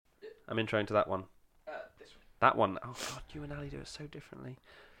I'm introing to that one. This one. That one. Oh God, you and Ali do it so differently.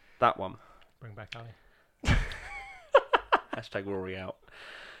 That one. Bring back Ali. Hashtag Rory out.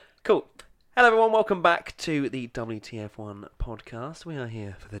 Cool. Hello everyone, welcome back to the WTF1 podcast. We are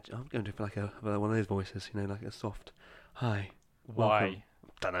here for the... I'm going to do like one of those voices, like a soft... Hi. Why?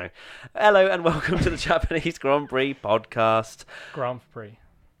 Don't know. Hello and welcome to the Japanese Grand Prix podcast. Grand Prix.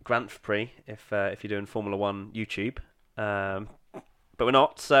 Grand Prix, if you're doing Formula 1 YouTube. But we're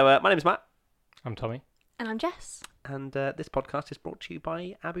not. So my name is Matt. I'm Tommy. And I'm Jess. And this podcast is brought to you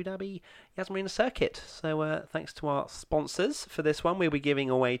by Abu Dhabi Yas Marina Circuit. So thanks to our sponsors for this one. We'll be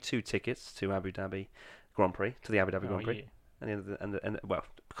giving away 2 tickets to Abu Dhabi Grand Prix, to the Abu Dhabi Grand Prix. And well,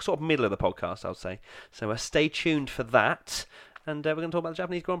 sort of middle of the podcast, I would say. So stay tuned for that. And we're going to talk about the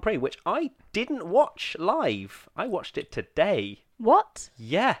Japanese Grand Prix, which I didn't watch live. I watched it today. What?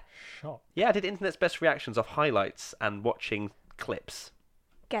 Yeah. Shot. Yeah, I did Internet's Best Reactions of highlights and watching clips.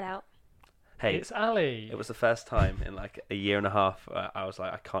 Get out. Hey, It's Ali. it was the first time in like a year and a half I was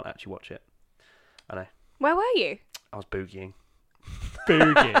like, I can't actually watch it. I know. Where were you? I was boogieing.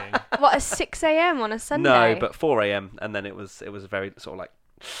 boogieing. What, at 6 a.m. on a Sunday? No, but 4 a.m. and then it was very sort of like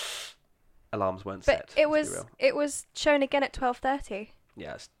alarms weren't set. But let's be real. it was shown again at 12:30.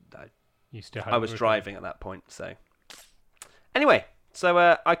 Yeah, You still I was driving at that point. So anyway,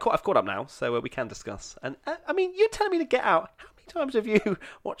 so I've caught up now, so we can discuss. And I mean, you're telling me to get out. How many times have you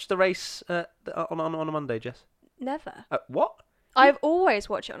watched the race on a Monday, Jess? Never. What? I've always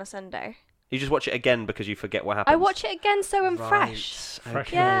watched it on a Sunday. You just watch it again because you forget what happens. I watch it again so I'm fresh. Fresh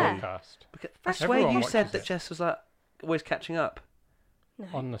Okay. Yeah. podcast. Because I Fresh swear Everyone you said watches that it. Jess was like always catching up. No.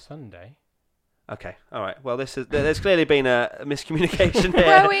 On the Sunday. Okay, all right. Well, there's clearly been a miscommunication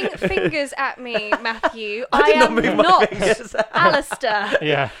here. Throwing fingers at me, Matthew. I did not am move my not fingers. Alistair.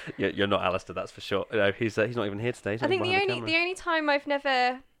 Yeah. You're not Alistair, that's for sure. No, he's not even here today. He's I think behind the only time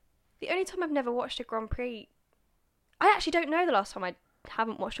I've never watched a Grand Prix. I actually don't know the last time I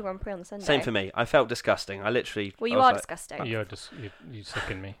haven't watched a Grand Prix on the Sunday. Same for me. I felt disgusting. I literally. Well, I you was are like, disgusting. You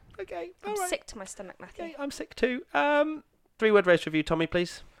sicken me. Okay, I'm all right. sick to my stomach, Matthew. Okay, I'm sick too. 3-word race review, Tommy,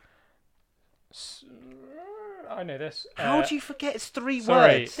 please. I know this. How do you forget it's 3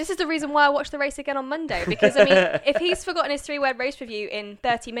 sorry. words? This is the reason why I watched the race again on Monday. Because, I mean, if he's forgotten his 3-word race review in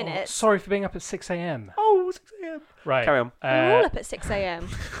 30 minutes, sorry for being up at 6 a.m. Oh, 6 a.m. Right. Carry on. we're all up at 6 a.m.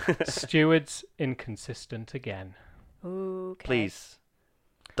 Stewards inconsistent again. Okay. Please.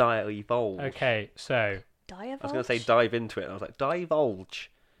 Divulge. Okay, so Divulge? I was going to say dive into it, and I was like, divulge.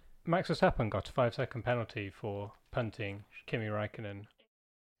 Max Verstappen got a 5-second penalty for punting Kimi Räikkönen.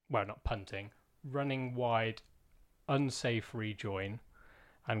 Well, not punting, running wide, unsafe rejoin,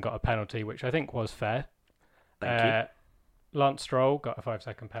 and got a penalty, which I think was fair. Thank you. Lance Stroll got a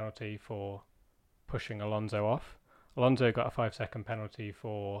 5-second penalty for pushing Alonso off. Alonso got a 5-second penalty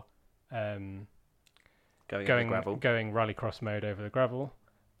for Going over the gravel. going rallycross mode over the gravel.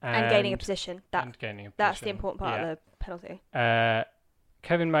 And gaining a position. and gaining a That's the position. important part Yeah. of the penalty.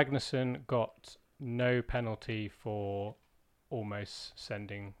 Kevin Magnussen got no penalty for almost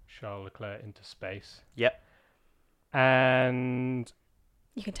sending Charles Leclerc into space. Yep. And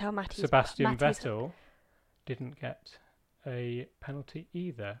You can tell Matthew's... Sebastian Matthew's- Vettel didn't get a penalty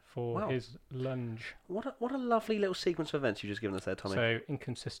either for Wow. his lunge. What a lovely little sequence of events you've just given us there, Tommy. So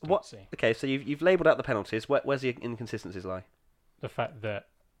inconsistency. What? Okay, so you've labelled out the penalties. Where's the inconsistencies lie? The fact that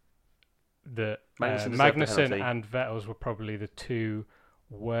Magnussen deserved the Magnussen penalty. and Vettel's were probably the 2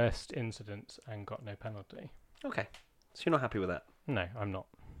 worst incidents and got no penalty. Okay, so you're not happy with that? No, I'm not.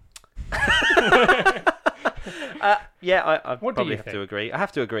 Yeah, I What do probably you have to think? agree. I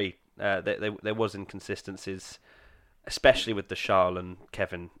have to agree. There was inconsistencies, especially with the Charles and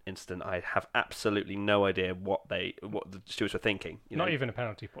Kevin incident. I have absolutely no idea what the stewards were thinking. Not even a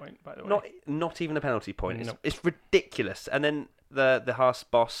penalty point, by the way. Not even a penalty point. Nope. It's ridiculous. And then the Haas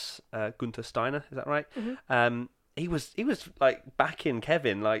boss, Gunther Steiner, is that right? Mhm. He was like backing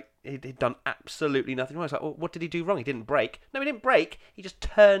Kevin, like he'd done absolutely nothing wrong. I was like, well, what did he do wrong? He didn't brake. No, he didn't brake. He just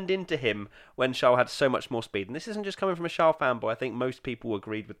turned into him when Charles had so much more speed. And this isn't just coming from a Charles fanboy. I think most people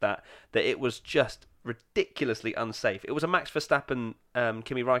agreed with that it was just ridiculously unsafe. It was a Max Verstappen,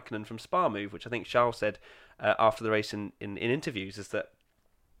 Kimi Räikkönen from Spa move, which I think Charles said after the race in interviews, is that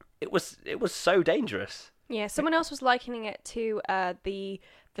it was so dangerous. Yeah, someone else was likening it to the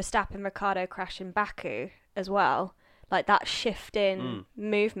Verstappen-Ricciardo crash in Baku as well. Like that shift in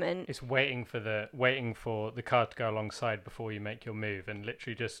movement. It's waiting for the car to go alongside before you make your move, and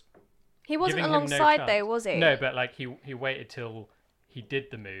literally just He wasn't giving him no alongside chance. though, was he? No, but like he waited till he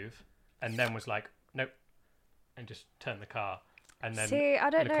did the move, and then was like, nope, and just turned the car, and then See, I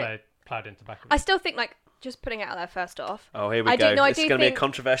don't know. Leclerc plowed into back of I him. still think like just putting it out there first off. Oh, here we I go. do- no, I This do is going to be a think-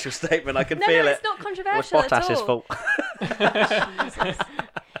 controversial statement. I can No, feel no, it. it's not It was controversial at Bottas's all. fault.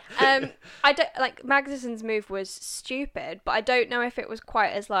 I don't like Magnussen's move was stupid, but I don't know if it was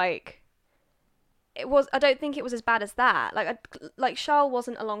quite as like it was. I don't think it was as bad as that. Like Charles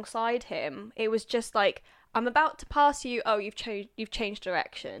wasn't alongside him. It was just like, I'm about to pass you. Oh, you've changed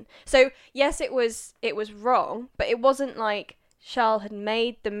direction. So yes, it was wrong, but it wasn't like Charles had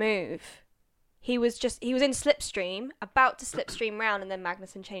made the move. He was in slipstream, about to slipstream round, and then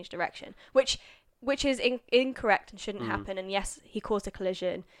Magnussen changed direction, which is incorrect and shouldn't happen. And yes, he caused a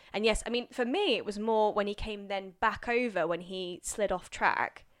collision. And yes, I mean, for me, it was more when he came then back over when he slid off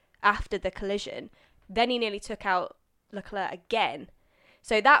track after the collision. Then he nearly took out Leclerc again.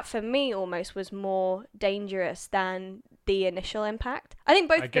 So that, for me, almost was more dangerous than the initial impact. I think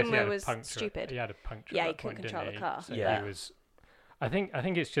both of them was stupid. He had a puncture. Yeah, at he that couldn't point, control didn't the car. So Yeah. he was. I think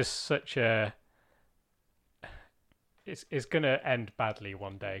it's just such a. It's going to end badly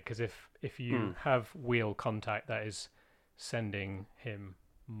one day, because if you have wheel contact that is sending him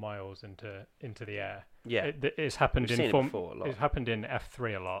miles into the air. Yeah. It's happened We've in seen it before a lot. It's happened in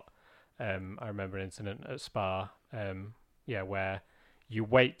F3 a lot. I remember an incident at Spa. Where you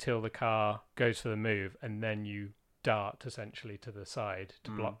wait till the car goes for the move and then you dart essentially to the side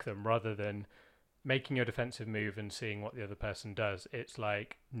to block them, rather than making your defensive move and seeing what the other person does. It's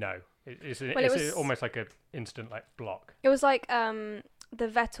like, no. It's almost like an instant like block. It was like the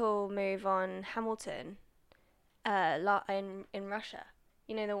Vettel move on Hamilton in Russia.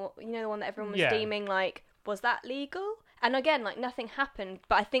 You know the one that everyone was deeming like, was that legal? And again, like, nothing happened,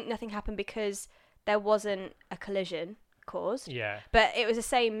 but I think nothing happened because there wasn't a collision caused. Yeah. But it was the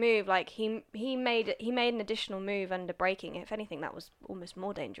same move. Like he made an additional move under braking. If anything, that was almost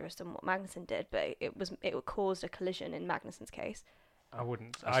more dangerous than what Magnussen did. But it caused a collision in Magnussen's case. I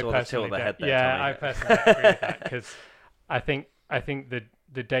wouldn't. I saw the tilt of the head there, Yeah, Tommy. I personally agree with that, because I think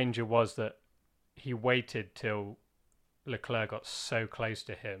the danger was that he waited till Leclerc got so close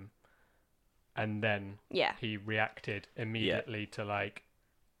to him, and then he reacted immediately to like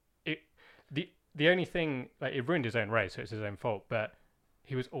it. The only thing, like, it ruined his own race, so it's his own fault. But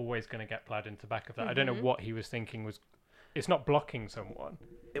he was always going to get plowed into the back of that. I don't know what he was thinking. It's not blocking someone.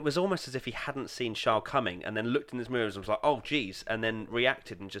 It was almost as if he hadn't seen Charles coming and then looked in his mirrors and was like, oh, geez, and then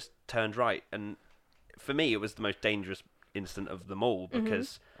reacted and just turned right. And for me, it was the most dangerous instant of them all,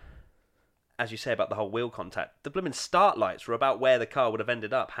 because, as you say about the whole wheel contact, the blooming start lights were about where the car would have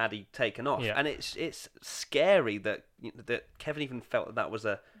ended up had he taken off. Yeah. And it's scary that Kevin even felt that was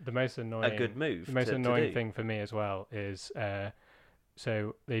The most annoying, a good move. The most to annoying do. thing for me as well is,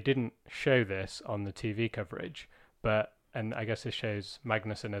 so they didn't show this on the TV coverage, and I guess this shows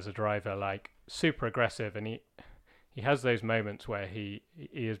Magnussen as a driver, like, super aggressive, and he has those moments where he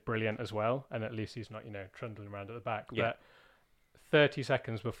is brilliant as well, and at least he's not, trundling around at the back. Yeah. But 30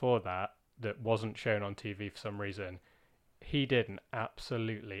 seconds before that wasn't shown on TV for some reason, he did an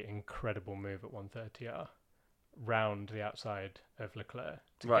absolutely incredible move at 130R round the outside of Leclerc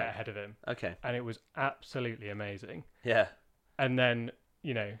to get ahead of him. Okay. And it was absolutely amazing. Yeah. And then,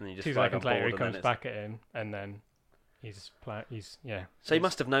 And you just 2 flag seconds on later board he and comes then it's- back at him, and then So he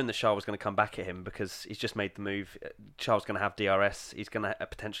must have known that Charles was going to come back at him, because he's just made the move. Charles is going to have DRS. He's going to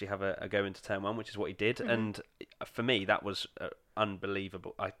potentially have a go into turn one, which is what he did. And for me, that was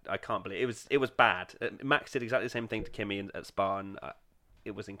unbelievable. I can't believe it was bad. Max did exactly the same thing to Kimi at Spa, and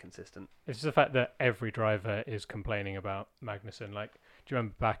it was inconsistent. It's just the fact that every driver is complaining about Magnussen. Like, do you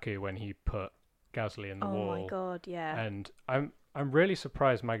remember Baku when he put Gasly in the wall? Oh my god, yeah. And I'm really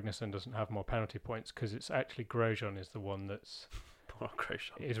surprised Magnussen doesn't have more penalty points, because it's actually Grosjean is the one that's Poor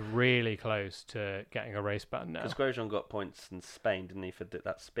Grosjean. is really close to getting a race ban now. Because Grosjean got points in Spain, didn't he, for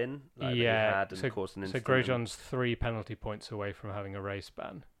that spin? That he Yeah, had and caused an so incident. Grosjean's 3 penalty points away from having a race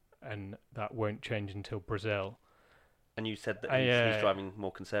ban, and that won't change until Brazil. And you said that he's driving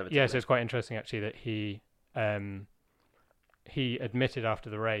more conservatively. Yeah, so it's quite interesting actually that he admitted after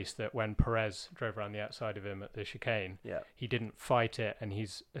the race that when Perez drove around the outside of him at the chicane, he didn't fight it, and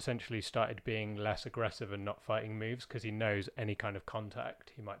he's essentially started being less aggressive and not fighting moves, because he knows any kind of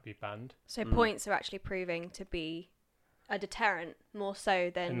contact he might be banned. So points are actually proving to be a deterrent more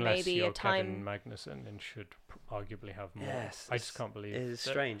so than Unless maybe you're a time. Kevin Magnussen, and should arguably have more. Yes, I just can't believe it is that.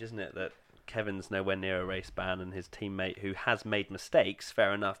 strange, isn't it, that Kevin's nowhere near a race ban, and his teammate, who has made mistakes,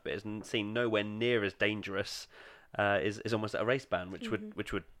 fair enough, but isn't seen nowhere near as dangerous, is almost at a race ban, which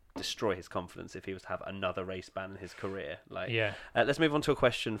would destroy his confidence if he was to have another race ban in his career. Let's move on to a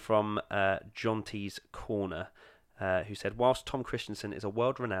question from Jonty's Corner. who said, whilst Tom Christensen is a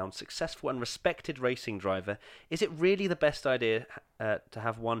world-renowned, successful and respected racing driver, is it really the best idea to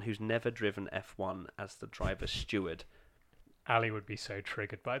have one who's never driven F1 as the driver's steward? Ali would be so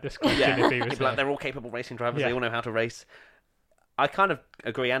triggered by this question if he was He'd be like, they're all capable racing drivers, they all know how to race. I kind of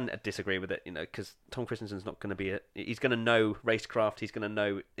agree and disagree with it, because Tom Christensen's not going to be he's going to know racecraft, he's going to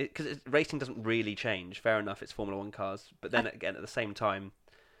know, because racing doesn't really change. Fair enough, it's Formula 1 cars, but then again, at the same time,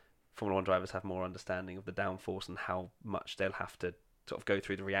 Formula 1 drivers have more understanding of the downforce and how much they'll have to sort of go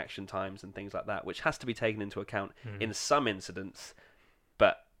through the reaction times and things like that, which has to be taken into account in some incidents.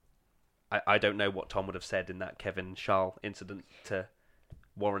 But I don't know what Tom would have said in that Kevin Charles incident to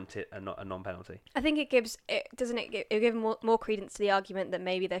warrant it a non-penalty. I think it gives it give more credence to the argument that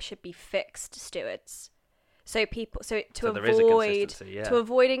maybe there should be fixed stewards. To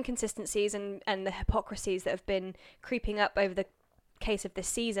avoid inconsistencies and the hypocrisies that have been creeping up over the case of this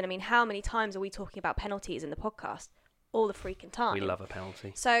season. I mean, how many times are we talking about penalties in the podcast? All the freaking time. We love a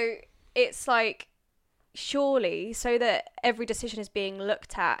penalty. So it's like, surely, so that every decision is being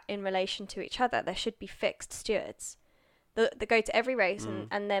looked at in relation to each other, there should be fixed stewards that go to every race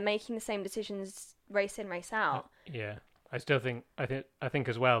and they're making the same decisions race in, race out. Yeah. I think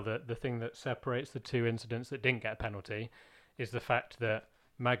as well that the thing that separates the two incidents that didn't get a penalty is the fact that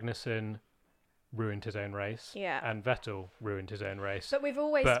Magnussen ruined his own race, and Vettel ruined his own race. But we've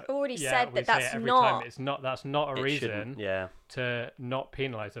already said that that's not. That's not a reason to not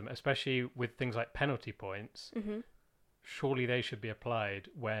penalise them, especially with things like penalty points. Mm-hmm. Surely they should be applied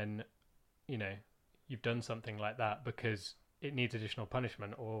when, you've done something like that, because it needs additional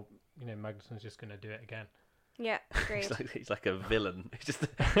punishment, or Magnussen's just going to do it again. Yeah, agreed. he's like a villain. He just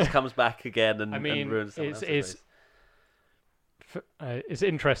comes back again and ruins someone else's race. It's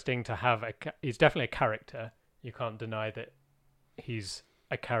interesting to have he's definitely a character. You can't deny that he's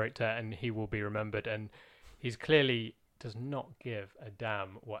a character and he will be remembered, and he's clearly does not give a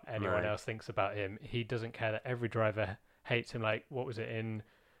damn what anyone else thinks about him. He doesn't care that every driver hates him. Like, what was it in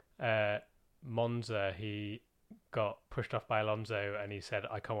Monza? He got pushed off by Alonso and he said,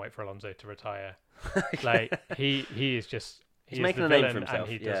 I can't wait for Alonso to retire. Like, he is just he's making a name for himself,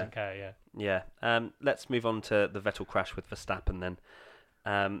 and he doesn't care. Let's move on to the Vettel crash with Verstappen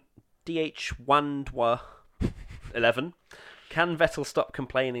then. DH1 11. Can Vettel stop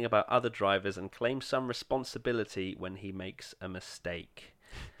complaining about other drivers and claim some responsibility when he makes a mistake?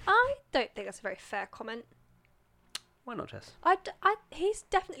 I don't think that's a very fair comment. Why not, Jess? He's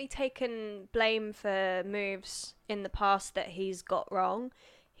definitely taken blame for moves in the past that he's got wrong.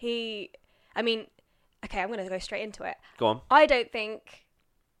 I'm going to go straight into it. Go on. I think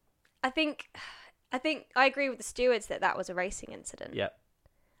I agree with the stewards that was a racing incident. Yeah.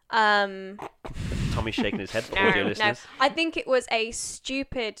 Tommy's shaking his head for audio listeners. No, I think it was I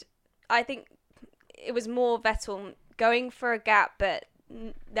think it was more Vettel going for a gap, but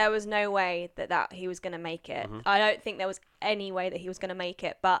there was no way that he was going to make it. Mm-hmm. I don't think there was any way that he was going to make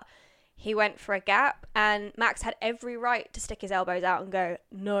it, but he went for a gap, and Max had every right to stick his elbows out and go,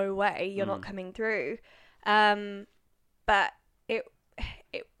 no way, you're not coming through. But it's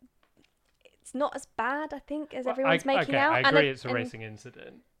not as bad, I think, as everyone's making out. I agree it's a racing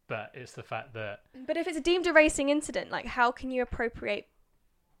incident, but it's the fact that... But if it's deemed a racing incident, like, how can you appropriate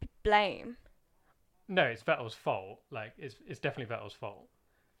blame? No, it's Vettel's fault. Like, it's definitely Vettel's fault.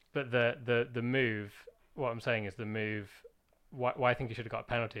 But the move, what I'm saying is the move, why I think he should have got a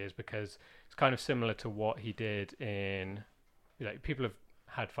penalty is because it's kind of similar to what he did in... people have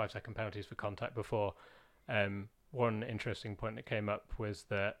had 5-second penalties for contact before. One interesting point that came up was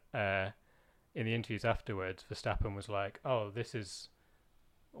that in the interviews afterwards, Verstappen was like, oh, this is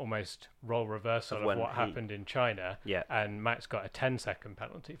almost role reversal of what happened in China. Yeah. And Max got a 10-second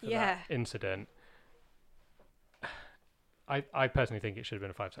penalty for that incident. I personally think it should have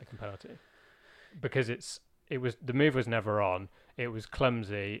been a 5-second penalty because the move was never on. It was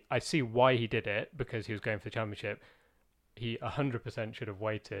clumsy. I see why he did it because he was going for the championship. He 100% should have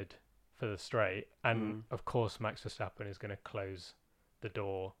waited for the straight, and of course Max Verstappen is going to close the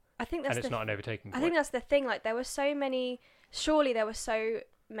door. I think that's and it's not an overtaking point. I think that's the thing. Like, there were so many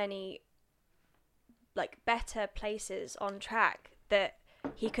like better places on track that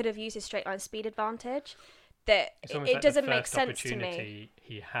he could have used his straight line speed advantage. That it doesn't make sense to me.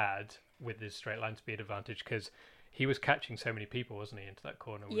 He had with his straight line speed advantage because he was catching so many people, wasn't he, into that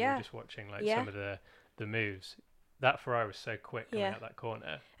corner? We were just watching some of the moves. That Ferrari was so quick coming out that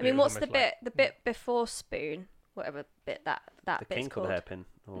corner. I mean, what's the bit before Spoon? Whatever bit that the bit's kink or called. the hairpin?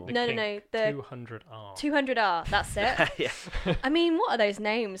 Or... No, the 200R. 200R. That's it. Yeah. I mean, what are those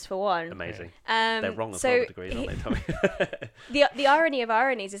names for one? Amazing. They're wrong on 12 degrees, aren't they, Tommy? The irony of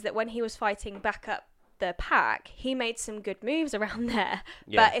ironies is that when he was fighting back up the pack, he made some good moves around there.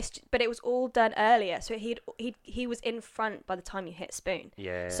 Yeah. But it was all done earlier, so he was in front by the time you hit Spoon.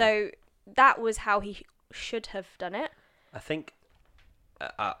 Yeah. So that was how he should have done it. I think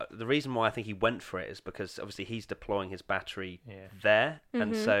the reason why I think he went for it is because obviously he's deploying his battery there,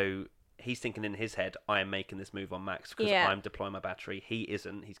 and so he's thinking in his head, I am making this move on Max because I'm deploying my battery. He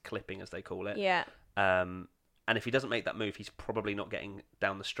isn't. He's clipping, as they call it. Yeah. And if he doesn't make that move, he's probably not getting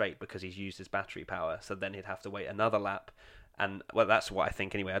down the straight because he's used his battery power. So then he'd have to wait another lap. And, well, that's what I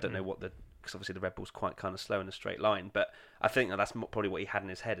think anyway. I don't know because obviously the Red Bull's quite kind of slow in a straight line. But I think that's probably what he had in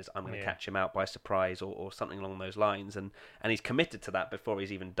his head is I'm going to catch him out by surprise or something along those lines. And he's committed to that before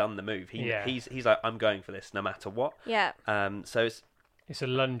he's even done the move. He's like, I'm going for this no matter what. Yeah. So it's a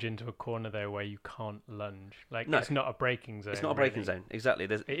lunge into a corner though where you can't lunge. Like No. it's not a braking zone. it's not a braking zone. Exactly.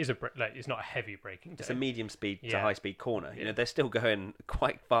 It is it's not a heavy braking zone. It's a medium speed to Yeah. high speed corner. You know, they're still going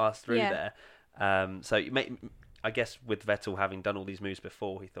quite fast through there. So you I guess with Vettel having done all these moves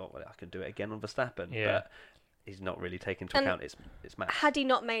before, he thought, well, I can do it again on Verstappen. Yeah. But he's not really taken into account it's Max. Had he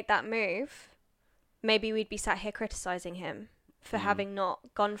not made that move, maybe we'd be sat here criticising him for having not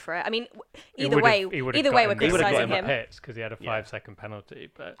gone for it. I mean, either way, we're criticising him. Because he had a 5-second penalty.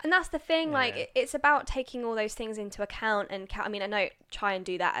 But And that's the thing, like, it's about taking all those things into account. And I mean, I know try and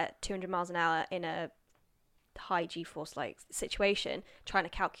do that at 200 miles an hour in a high G-force like situation, trying to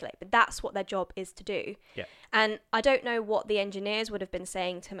calculate, but that's what their job is to do. Yeah. And I don't know what the engineers would have been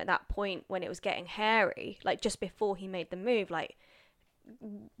saying to him at that point when it was getting hairy, like just before he made the move, like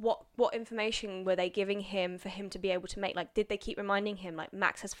what information were they giving him for him to be able to make, like, did they keep reminding him like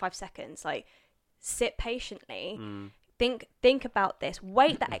Max has 5 seconds, like sit patiently, think about this,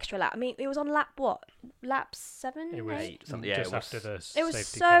 wait that extra lap. I mean, it was on lap 7? it was 8, something. Yeah, just after the It was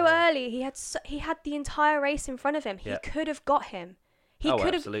safety so car. early. He had the entire race in front of him. He could have got him. He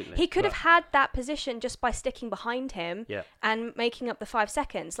could absolutely. have had that position just by sticking behind him and making up the 5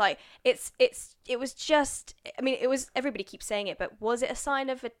 seconds. Like it was just. I mean, it was. Everybody keeps saying it, but was it a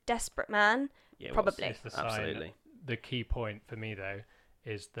sign of a desperate man? Yeah, it Probably. was. It's the sign. Absolutely. The key point for me though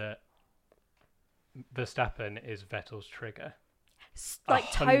is that Verstappen is Vettel's trigger. Like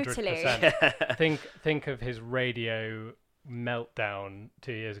 100%. totally. Think of his radio meltdown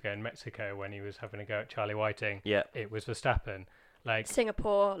 2 years ago in Mexico when he was having a go at Charlie Whiting. Yeah. It was Verstappen. Like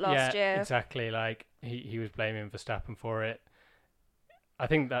Singapore last year. Exactly. Like he was blaming Verstappen for it. I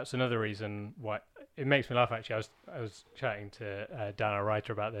think that's another reason why it makes me laugh. Actually, I was chatting to Dana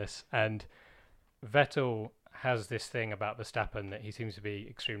Reiter about this, and Vettel has this thing about Verstappen that he seems to be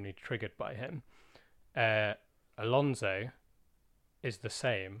extremely triggered by him. Alonso is the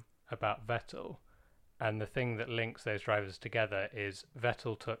same about Vettel, and the thing that links those drivers together is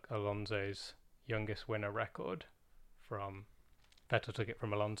Vettel took Alonso's youngest winner record from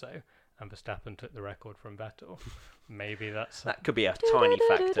Alonso, and Verstappen took the record from Vettel. Maybe that could be a tiny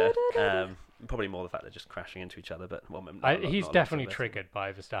factor. Probably more the fact they're just crashing into each other. But he's definitely triggered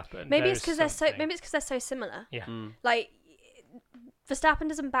by Verstappen. Maybe it's because they're so similar. Yeah. Like Verstappen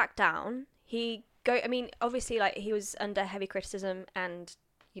doesn't back down. I mean, obviously, like he was under heavy criticism, and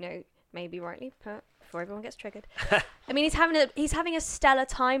maybe rightly, but before everyone gets triggered. I mean, he's having a stellar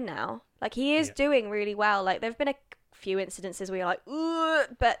time now. Like he is doing really well. Like there've been a few incidences where you're like, ooh,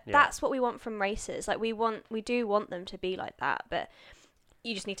 but that's what we want from racers. Like we do want them to be like that, but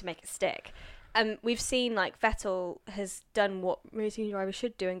you just need to make it stick. We've seen like Vettel has done what racing drivers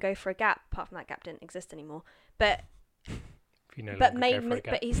should do and go for a gap. Apart from that gap didn't exist anymore, but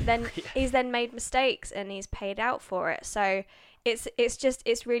he's then made mistakes and he's paid out for it. So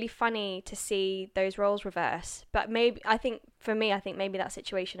it's really funny to see those roles reverse. But I think maybe that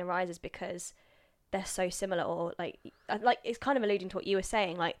situation arises because they're so similar, or like it's kind of alluding to what you were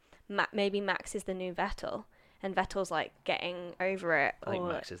saying. Like maybe Max is the new Vettel, and Vettel's like getting over it. I think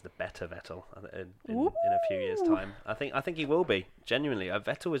Max is the better Vettel in a few years' time. I think he will be, genuinely.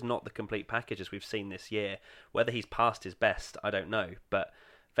 Vettel is not the complete package as we've seen this year. Whether he's passed his best, I don't know. But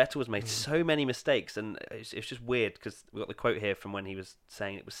Vettel has made so many mistakes, and it's just weird because we got the quote here from when he was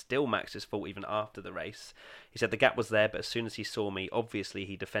saying it was still Max's fault even after the race. He said the gap was there, but as soon as he saw me, obviously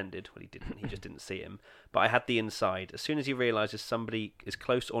he defended. Well, he didn't. He just didn't see him. But I had the inside. As soon as he realises somebody is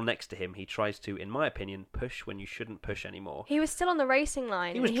close or next to him, he tries to, in my opinion, push when you shouldn't push anymore. He was still on the racing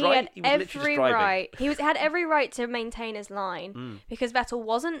line. He was had literally just every driving. right. He had every right to maintain his line because Vettel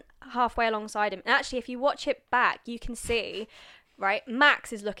wasn't halfway alongside him. And actually, if you watch it back, you can see. Right,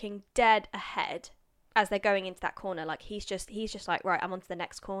 Max is looking dead ahead as they're going into that corner. Like he's just like, right, I'm on to the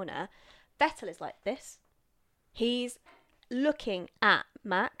next corner. Vettel is like this. He's looking at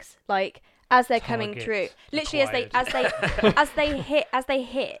Max like as they're coming through. Literally as they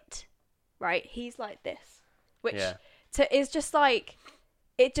hit right? He's like this, which Yeah. is just like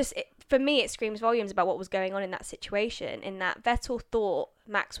for me, it screams volumes about what was going on in that situation. In that Vettel thought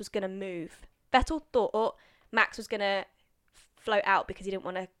Max was going to move. Vettel thought Max was going to float out because he didn't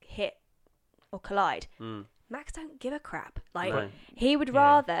want to hit or collide. Max don't give a crap. Like, No. he would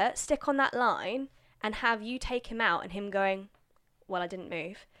rather stick on that line and have you take him out and him going, well, I didn't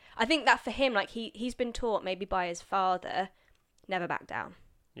move. I think that for him, like, he's been taught maybe by his father, never back down.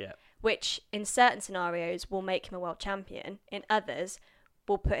 Yeah. Which in certain scenarios will make him a world champion. In others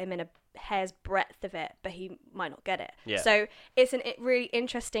will put him in a hair's breadth of it, but he might not get it. Yeah. So it's a really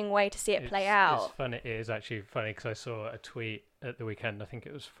interesting way to see it play out. It's funny. It is actually funny because I saw a tweet at the weekend. I think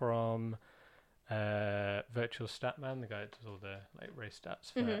it was from Virtual Statman, the guy that does all the race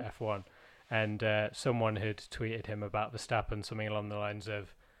stats for F1, and someone had tweeted him about Verstappen, something along the lines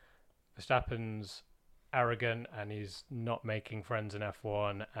of Verstappen's arrogant and he's not making friends in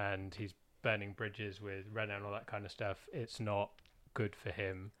F1 and he's burning bridges with Renault and all that kind of stuff. It's not good for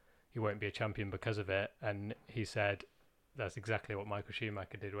him. He won't be a champion because of it. And he said that's exactly what Michael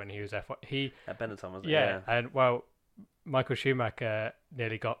Schumacher did when he was F1. At Benetton, wasn't it? Yeah, and well, Michael Schumacher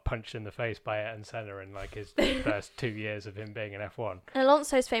nearly got punched in the face by Ayrton Senna in like his first 2 years of him being in F1. And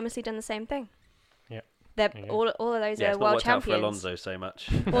Alonso's famously done the same thing. Yeah. They're all of those Yeah, are it's not world worked out for champions. Alonso so much.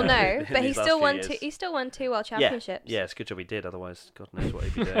 Well, no, in but he these last still few won years. two. He still won 2 world championships. Yeah, it's a good job he did. Otherwise, God knows what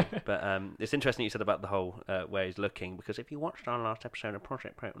he'd be doing. But it's interesting you said about the whole where he's looking, because if you watched our last episode of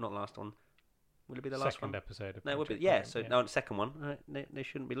Project Pro, not last one, will it be the last Second one? episode of No, it would be. Project Yeah, Prime, so no, the second one, they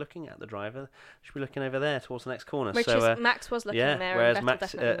shouldn't be looking at the driver. They should be looking over there towards the next corner. Which so, is Max was looking yeah, there, whereas and Vettel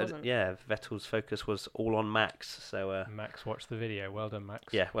Max, definitely wasn't. yeah, Vettel's focus was all on Max. So Max watched the video. Well done,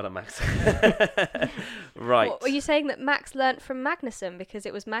 Max. yeah, well done, Max. Right. What, were you saying that Max learnt from Magnussen because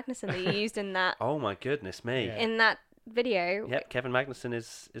it was Magnussen that you used in that Oh my goodness me. Yeah. in that video? Yep, Kevin Magnussen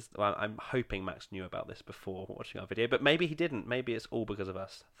is. Well, I'm hoping Max knew about this before watching our video, but maybe he didn't. Maybe it's all because of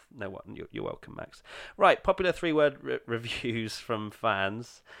us. No, what? You're welcome, Max. Right, popular 3-word reviews from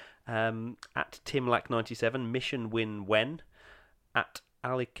fans. At TimLack97, mission win when. At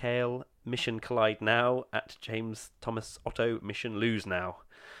Ali Kale, mission collide now. At James Thomas Otto, mission lose now.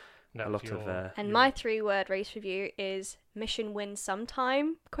 That A was lot of. And my 3-word race review is mission win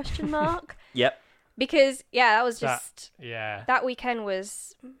sometime ? Yep. Because that was That- just Yeah. that weekend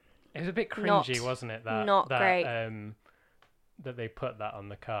was It was a bit Not- cringy, wasn't it? That not that, great. That they put that on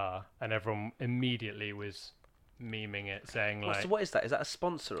the car, and everyone immediately was memeing it, saying like, So what is that? Is that a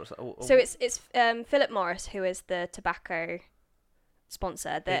sponsor or something? so it's Philip Morris, who is the tobacco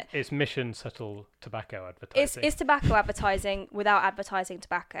sponsor. That it's Mission Subtle Tobacco advertising. it's tobacco advertising without advertising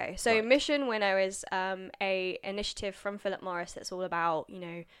tobacco. So Right. Mission Winnow is a initiative from Philip Morris that's all about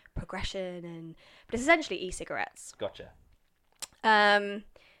progression but it's essentially e-cigarettes. Gotcha. And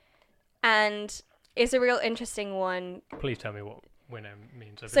it's a real interesting one. Please tell me what winnow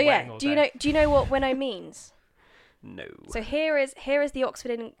means. I've So been yeah, waiting all do you day. know what winnow means? No. So here is the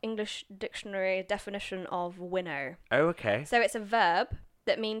Oxford English Dictionary definition of winnow. Oh, okay. So it's a verb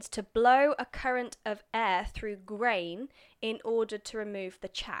that means to blow a current of air through grain in order to remove the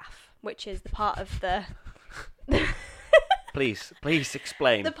chaff, which is the part of the Please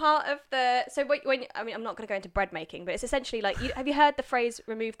explain. the part of the. So when I mean, I'm not going to go into bread making, but it's essentially like, have you heard the phrase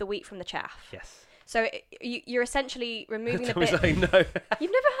 "remove the wheat from the chaff"? Yes. So you're essentially removing the Tommy's bit. like, no.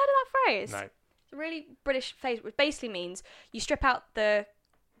 You've never heard of that phrase? No. It's a really British phrase, which basically means you strip out the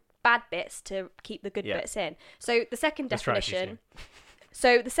bad bits to keep the good Yeah. bits in. So the second That's right, definition.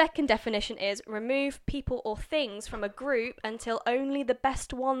 So the second definition is remove people or things from a group until only the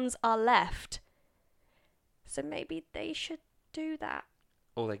best ones are left. So maybe they should do that.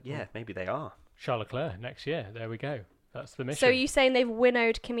 Or like, yeah, maybe they are. Charles Leclerc next year. There we go. That's the mission. So you saying they've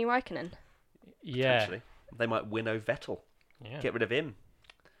winnowed Kimi Räikkönen? yeah. Actually, they might winnow Vettel. Yeah. Get rid of him.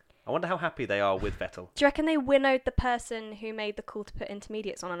 I wonder how happy they are with Vettel. Do you reckon they winnowed the person who made the call to put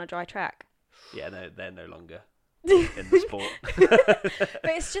intermediates on a dry track? Yeah, no, they're no longer in the sport.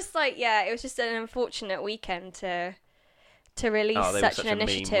 But it's just like, it was just an unfortunate weekend to release Oh, they were such such an a meme,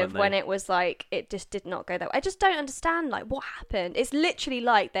 initiative weren't when they? it was like, it just did not go that way. I just don't understand, like, what happened. It's literally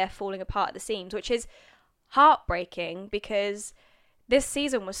like they're falling apart at the seams, which is heartbreaking because this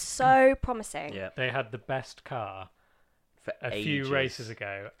season was so promising. Yeah, They had the best car for a ages. few races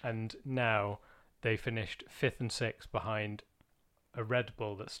ago, and now they finished 5th and 6th behind a Red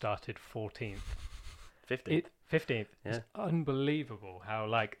Bull that started 14th. 15th. 15th. Yeah. It's unbelievable how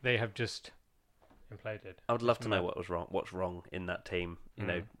they have just imploded. I would love to know mad. what was wrong. What's wrong in that team? You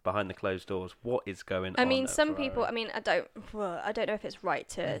know, behind the closed doors. What is going on? I mean, at some Ferrari? people. I mean, I don't know if it's right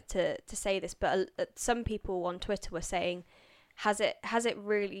to say this, but some people on Twitter were saying has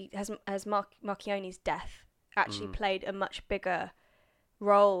Marchioni's death actually played a much bigger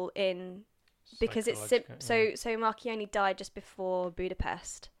role in, because it's so Marchioni died just before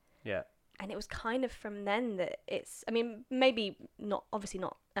Budapest. Yeah. And it was kind of from then that it's, I mean, maybe not, obviously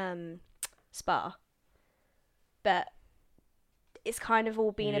not Spa, but it's kind of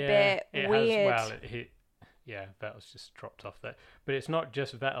all been a bit weird. Vettel's just dropped off there. But it's not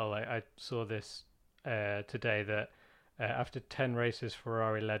just Vettel. I saw this today that after 10 races,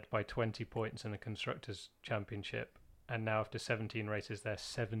 Ferrari led by 20 points in the Constructors' Championship, and now after 17 races, they're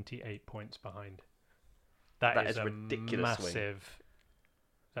 78 points behind. That is a ridiculous massive swing.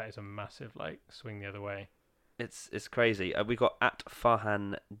 That is a massive swing the other way. It's crazy. We got at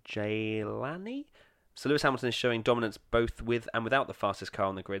Farhan Jailani. So Lewis Hamilton is showing dominance both with and without the fastest car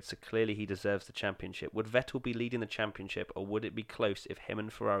on the grid, so clearly he deserves the championship. Would Vettel be leading the championship, or would it be close if him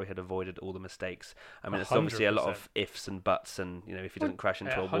and Ferrari had avoided all the mistakes? I mean, it's obviously a lot of ifs and buts, and if he doesn't crash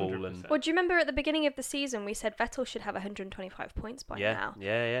into a wall. And well, do you remember at the beginning of the season we said Vettel should have 125 points by now?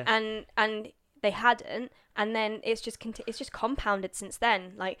 Yeah. And they hadn't, and then it's just compounded since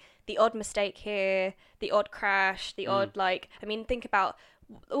then. Like the odd mistake here, the odd crash, the odd think about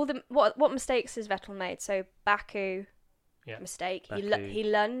all the what mistakes has Vettel made? So Baku mistake. Baku. He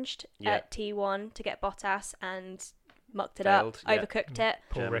lunged at T1 to get Bottas and mucked it Failed, up, overcooked it.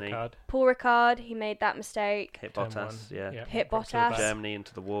 Paul Ricard, he made that mistake. Hit Bottas, Hit Bottas. Germany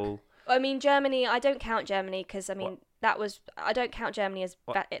into the wall. I mean, Germany, I don't count Germany because I don't count Germany as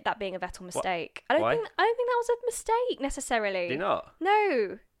that being a Vettel mistake. I don't think that was a mistake necessarily. Did he not?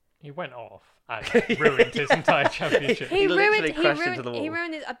 No. He went off and ruined his entire championship. He literally crashed into the wall. He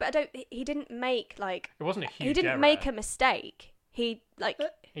ruined it, but he didn't make It wasn't a huge He didn't error. make a mistake. He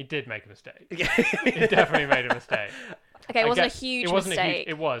did make a mistake. He definitely made a mistake. Okay, it wasn't a huge mistake.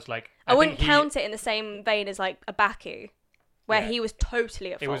 It was I wouldn't count it in the same vein as a Baku, where he was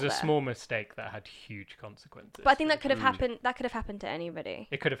totally at fault. It was a there. small mistake that had huge consequences. But I think that could have happened. That could have happened to anybody.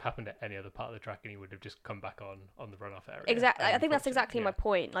 It could have happened at any other part of the track, and he would have just come back on the runoff area. Exactly. I think that's exactly my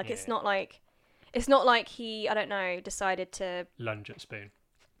point. It's not like he, I don't know, decided to lunge at Spoon.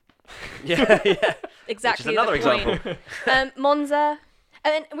 Yeah. Exactly. Which is another the point. example. Monza.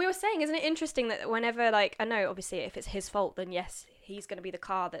 And we were saying, isn't it interesting that whenever, I know obviously if it's his fault, then yes, he's going to be the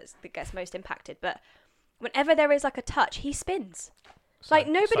car that gets most impacted. But whenever there is a touch, he spins.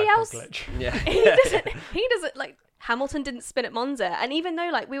 Nobody else. Glitch. Yeah. He doesn't Hamilton didn't spin at Monza, and even though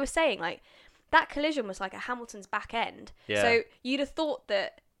we were saying that collision was at Hamilton's back end, so you'd have thought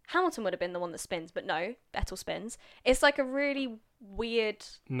that Hamilton would have been the one that spins, but no, Vettel spins. It's a really weird.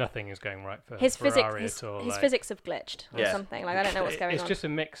 Nothing is going right for his Ferrari physics. at all. His physics have glitched or something. I don't know what's going on. It's just a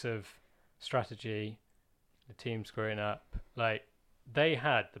mix of strategy, the team screwing up. They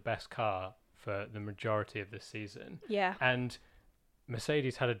had the best car for the majority of this season. Yeah. And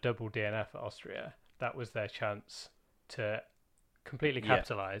Mercedes had a double DNF at Austria. That was their chance to completely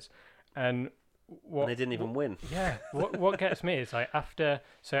capitalise. And they didn't even win. Yeah. What gets me is after.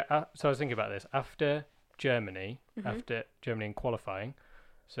 So I was thinking about this after Germany, after Germany in qualifying.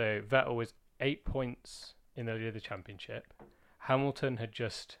 So Vettel was 8 points in the lead of the championship. Hamilton had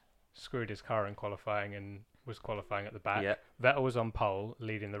just screwed his car in qualifying and was qualifying at the back. Yeah. Vettel was on pole,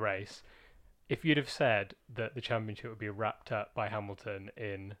 leading the race. If you'd have said that the championship would be wrapped up by Hamilton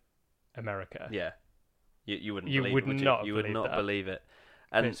in America, you wouldn't. You believe would it, would you? not You would believe not that. believe it.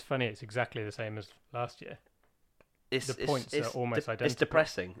 and And it's funny. It's exactly the same as last year. the points are almost identical. It's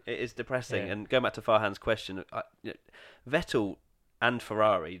depressing. It is depressing. Yeah. And going back to Farhan's question, Vettel and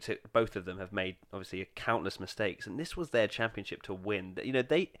Ferrari, both of them have made obviously countless mistakes, and this was their championship to win.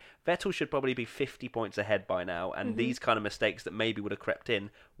 Vettel should probably be 50 points ahead by now, and these kind of mistakes that maybe would have crept in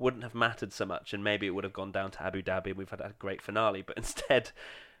wouldn't have mattered so much, and maybe it would have gone down to Abu Dhabi, and we've had a great finale. But instead,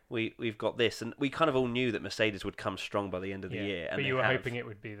 we've got this, and we kind of all knew that Mercedes would come strong by the end of the year. And but you were hoping it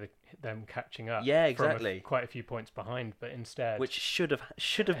would be them catching up. Yeah, from exactly. quite a few points behind, but instead, which should have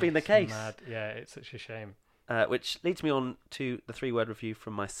been the it's case. Mad. Yeah, it's such a shame. Which leads me on to the 3-word review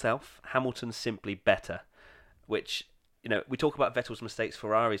from myself. Hamilton's simply better. Which, we talk about Vettel's mistakes,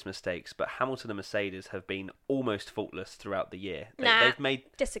 Ferrari's mistakes, but Hamilton and Mercedes have been almost faultless throughout the year. They've made...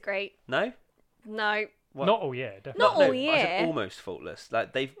 Disagree. No? No. What? Not all year, definitely. Not all I year. said almost faultless. I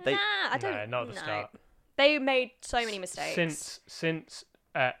don't. No, not at the start. They made so many mistakes. Since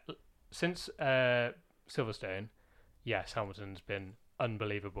Silverstone, yes, Hamilton's been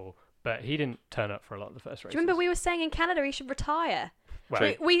unbelievable, but he didn't turn up for a lot of the first races. Do you remember we were saying in Canada he should retire? Well,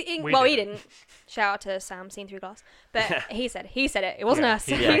 he didn't. Shout out to Sam, seen through glass. But he said it. It wasn't us.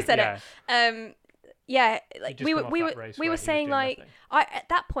 He said it. Yeah, He'd like just we come were off we that were race we where were he was saying doing like nothing. at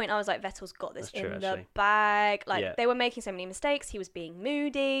that point I was like, Vettel's got this That's true, in the actually. bag. Like Yeah. they were making so many mistakes. He was being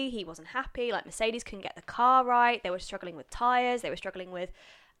moody. He wasn't happy. Like Mercedes couldn't get the car right. They were struggling with tires. They were struggling with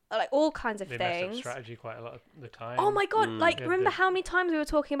like all kinds of They messed up things. strategy quite a lot of the time. Oh my god! Like Yeah, remember the- how many times we were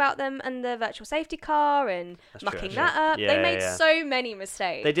talking about them and the virtual safety car and That's true, mucking actually. that up? Yeah, They made yeah. so many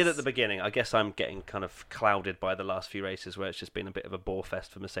mistakes. They did at the beginning. I guess I'm getting kind of clouded by the last few races where it's just been a bit of a bore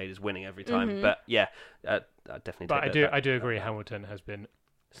fest for Mercedes winning every time. Mhm. But yeah, I definitely. But take I do agree. Hamilton has been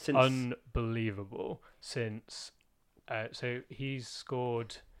Since unbelievable since. So he's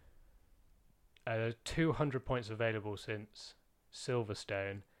scored 200 points available since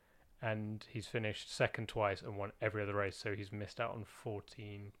Silverstone, and he's finished second twice and won every other race. So he's missed out on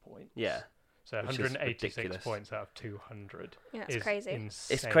 14 points. yeah, So which is 186 ridiculous. points out of 200. Yeah, it's is crazy.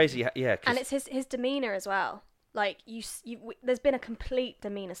 Insane. it's crazy. Yeah, 'cause- And it's his demeanor as well. Like there's been a complete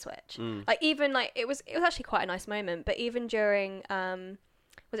demeanor switch. Mm. Like even like it was actually quite a nice moment. But even during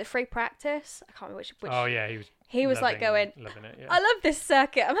was it free practice? I can't remember which. Oh yeah, he was like going, loving it. Yeah. I love this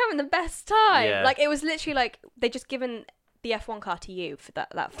circuit. I'm having the best time. Yeah. Like it was literally like they just given the F1 car to you for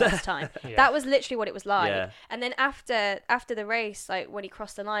that first time. Yeah. That was literally what it was like. Yeah. And then after the race, like when he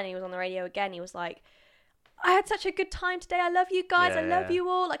crossed the line and he was on the radio again, he was like, I had such a good time today. I love you guys. I love Yeah. you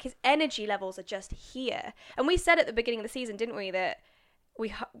all. Like his energy levels are just here. And we said at the beginning of the season, didn't we, that we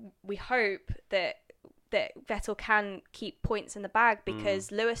hope that Vettel can keep points in the bag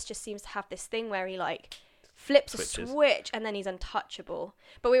because Lewis just seems to have this thing where he like flips Switches. a switch and then he's untouchable.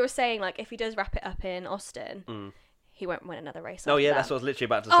 But we were saying like if he does wrap it up in Austin, he won't win another race. Oh after yeah, that. that's what I was literally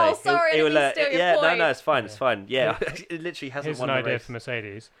about to say. Oh, sorry, I didn't mean to steal your yeah, point. no, it's fine, Yeah. it's fine. Yeah, it literally hasn't Here's won an the idea race. for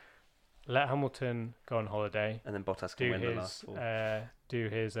Mercedes: let Hamilton go on holiday, And then Bottas can do win the last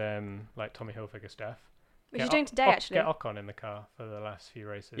his four. like Tommy Hilfiger stuff. Which he's doing today, actually. Get Ocon in the car for the last few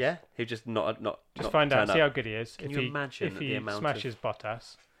races. Yeah, he just not Just find out, turn see how up. good he is. Can if you he, imagine if the he amount smashes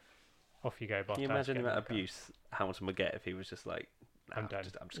Bottas, off you go, Bottas. Can you imagine get the in amount of car. abuse Hamilton would get if he was just like, I'm "Nah, done."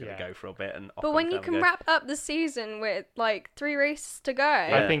 I'm just gonna Yeah. go for a bit and. But Ocon when can you have a can go. wrap up the season with like 3 races to go,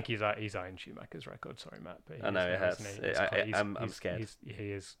 Yeah. I think he's eyeing Schumacher's record. Sorry, Matt, but he I know, is it now, hurts. isn't he? It's I'm he's- scared.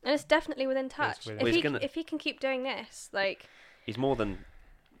 He is. and it's definitely within touch. within If touch. he He's gonna- if he can keep doing this, like He's more than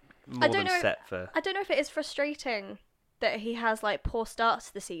don't know if- set for. I don't know if it is frustrating that he has like poor starts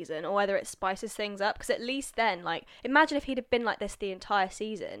to the season or whether it spices things up because at least then like imagine if he'd have been like this the entire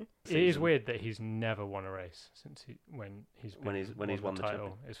season. It is weird that he's never won a race since when he's won the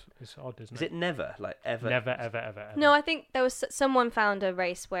title. It's odd, isn't Is it never like ever? Never, ever. No, I think there was someone found a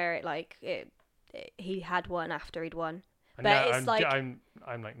race where he had won after he'd won. I but know, it's like- I'm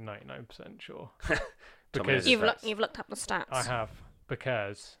like 99% sure Tommy because has You've stats. looked up the stats. I have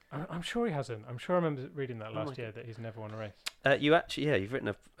because I'm sure he hasn't. I'm sure I remember reading that Oh my last year that he's never won a race. You've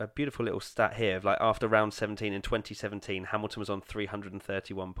written a beautiful little stat here of like after round 17 in 2017, Hamilton was on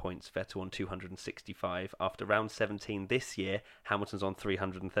 331 points, Vettel on 265. After round 17 this year, Hamilton's on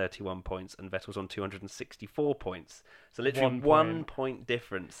 331 points and Vettel's on 264 points. So literally 1 point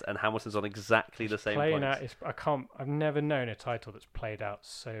difference, and Hamilton's on exactly the same Playing points. out, I've never known a title that's played out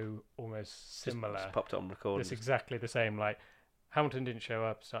so almost similar. Just popped it on record. It's exactly the same. Like Hamilton didn't show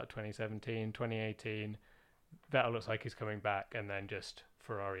up, started 2017, 2018. Vettel looks like he's coming back, and then just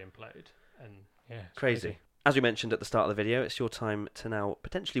Ferrari implode. And yeah, it's Crazy. As we mentioned at the start of the video, it's your time to now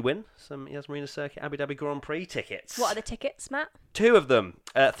potentially win some Yas Marina Circuit Abu Dhabi Grand Prix tickets. What are the tickets, Matt? 2 of them.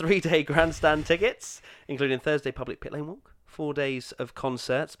 3-day grandstand tickets, including Thursday public pit lane walk, 4 days of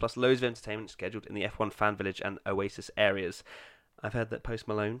concerts, plus loads of entertainment scheduled in the F1 Fan Village and Oasis areas. I've heard that Post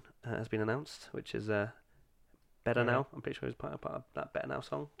Malone has been announced, which is Better Now. I'm pretty sure he's part of that Better Now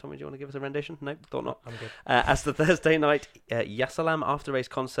song. Tommy, do you want to give us a rendition? No, thought not. I'm good. As the Thursday night Yasalam after race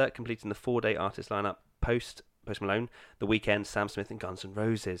concert, completing the 4-day artist lineup Post Malone, the weekend Sam Smith and Guns N'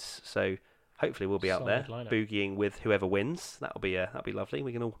 Roses. So hopefully we'll be out there Solid lineup. boogieing with whoever wins. That'll be lovely.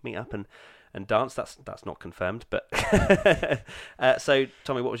 We can all meet up and dance. That's not confirmed, but so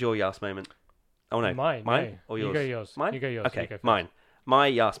Tommy, what was your Yas moment? Oh no, mine no. Or yours? You go yours. Mine? You go yours. Okay, You go first. mine. My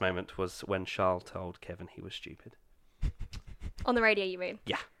Yas moment was when Charles told Kevin he was stupid. On the radio, you mean?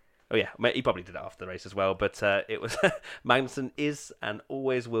 Oh yeah, he probably did it after the race as well. But it was Magnussen is and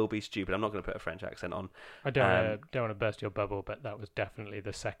always will be stupid. I'm not going to put a French accent on. I don't want to burst your bubble, but that was definitely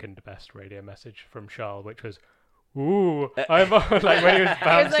the second best radio message from Charles, which was, "Ooh, I'm like when he was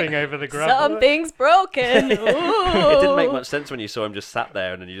bouncing over the gravel." Something's broken. It didn't make much sense when you saw him just sat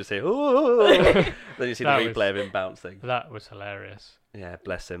there and then you just say, "Ooh," then you see the That replay was- of him bouncing. That was hilarious. Yeah,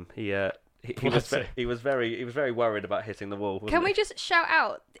 bless him. He Bless was him. he was very worried about hitting the wall. Wasn't Can we he? just shout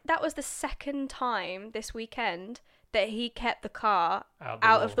out? That was the second time this weekend that he kept the car Out of the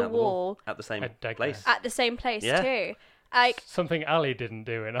Out the wall. wall At the same At Degner. place. at the same place Yeah. too. Like, Something Ali didn't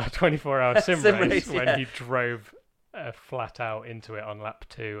do in our 24-hour sim, Sim race race, when yeah. he drove flat out into it on lap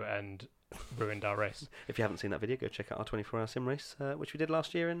 2 and ruined our race. If you haven't seen that video, go check out our 24-hour sim race, which we did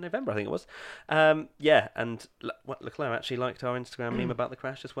last year in November, I think it was. Yeah, and Leclerc actually liked our Instagram meme about the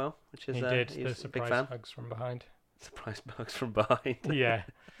crash as well, which is He did he's the a big surprise fan. hugs from behind. Surprise bugs from behind. Yeah.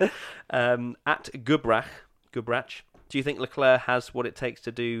 At Gubrach, do you think Leclerc has what it takes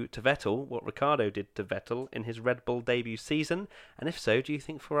to do to Vettel what Ricciardo did to Vettel in his Red Bull debut season? And if so, do you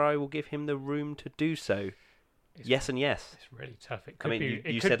think Ferrari will give him the room to do so? Yes and yes. It's really tough. It I could mean,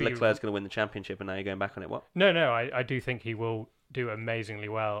 be. you said Leclerc's going to win the championship, and now you're going back on it. What? No, I do think he will do amazingly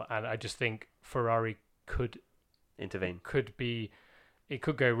well, and I just think Ferrari could Intervene. be. It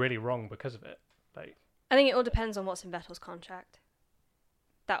could go really wrong because of it. Like, I think it all depends on what's in Vettel's contract.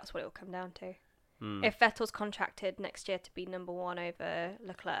 That's what it will come down to. If Vettel's contracted next year to be number 1 over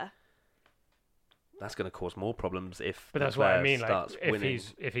Leclerc, That's going to cause more problems if. but that's Leclerc what I mean. Like, starts winning.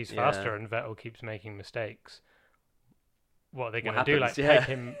 if he's Yeah. faster and Vettel keeps making mistakes, what are they What going to do? Like, happens?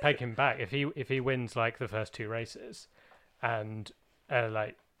 Yeah. peg him back if he wins like the first 2 races, and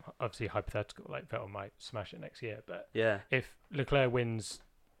like obviously hypothetical, like Vettel might smash it next year, but Yeah. if Leclerc wins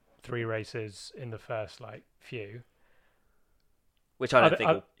 3 races in the first like few, Which I don't Are think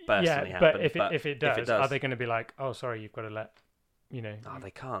they- will personally yeah, happen. but if it does, are they going to be like, oh, sorry, you've got to let, Oh,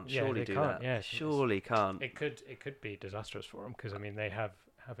 they can't. Yeah, Surely they do can't, that. yeah, Surely can't. It could be disastrous for them because I mean they have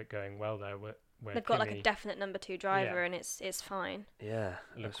it going well there. Where they've got like a Kimi- definite number 2 driver, Yeah. and it's fine. Yeah.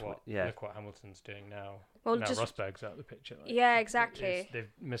 look what Hamilton's doing now. Well, now just Rosberg's out of the picture. Like, yeah, exactly.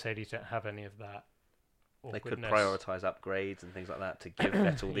 Mercedes don't have any of that. They could awkwardness. prioritise upgrades and things like that to give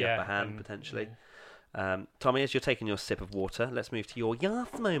Vettel the Yeah, upper hand and- potentially. yeah. Tommy, as you're taking your sip of water, let's move to your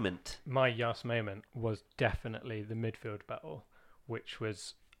Yarth moment. My Yas moment was definitely the midfield battle, which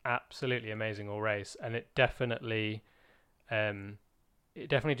was absolutely amazing all race, and it definitely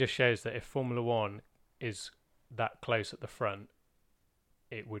just shows that if Formula One is that close at the front,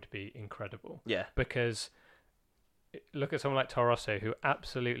 it would be incredible. Yeah. Because look at someone like Toro Rosso, who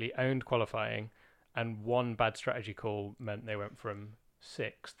absolutely owned qualifying, and one bad strategy call meant they went from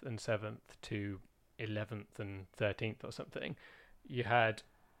 6th and 7th to 11th and 13th or something. You had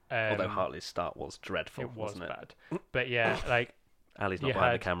Although Hartley's start was dreadful, it was wasn't it? bad, but yeah, like Ali's you not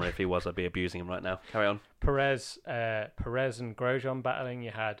behind had- the camera. If he was, I'd be abusing him right now. Carry on. Perez and Grosjean battling.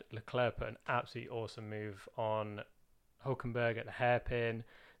 You had Leclerc put an absolutely awesome move on Hulkenberg at the hairpin.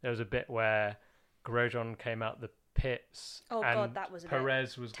 There was a bit where Grosjean came out the pits Oh, and God, that was a bit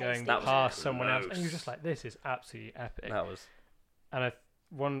Perez was going tasty. That was past someone else, and close. you're just like, this is absolutely epic. That was. And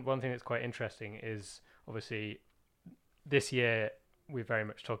one thing that's quite interesting is obviously this year we very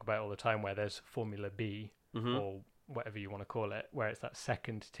much talk about it all the time where there's Formula B Mhm. or whatever you want to call it, where it's that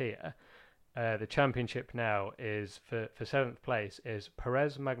second tier. The championship now is for 7th place is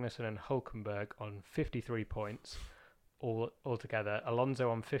Perez, Magnussen and Hulkenberg on 53 points all together, Alonso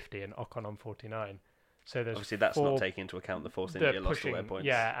on 50 and Ocon on 49. So there's Obviously, that's 4 not taking into account the Force they're India lost all their pushing- points.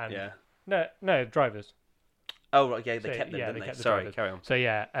 yeah, and- yeah. no drivers. Oh, right. Yeah, they So, kept them, yeah, didn't they they? kept the Sorry, drivers. carry on. So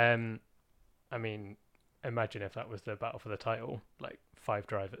yeah, I mean, imagine if that was the battle for the title, like 5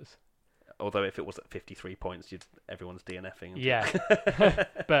 drivers. Although if it was at 53 points, everyone's DNFing. Yeah,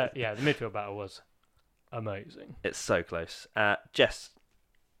 but yeah, the midfield battle was amazing. It's so close. Jess.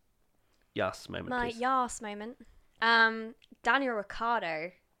 Yes, moment, My please. Yas moment. Daniel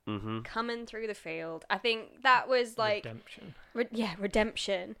Ricciardo Mm-hmm. coming through the field. I think that was like Redemption.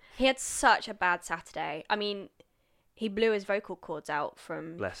 redemption. He had such a bad Saturday. I mean, he blew his vocal cords out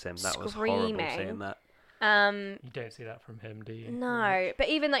from Bless him. That was horrible screaming. seeing that. You don't see that from him, do you? No, but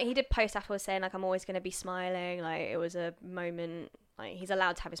even like he did post afterwards saying like I'm always going to be smiling. Like it was a moment. Like he's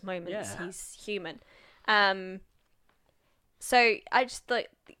allowed to have his moments. Yeah. He's human. So I just like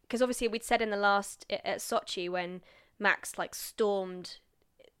because obviously we'd said in the last at Sochi when Max like stormed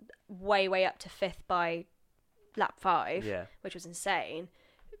way up to 5th by lap 5, Yeah. which was insane.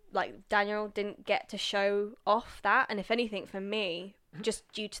 Like Daniel didn't get to show off that, and if anything, for me, just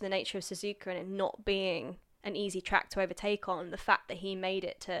due to the nature of Suzuka and it not being an easy track to overtake on, the fact that he made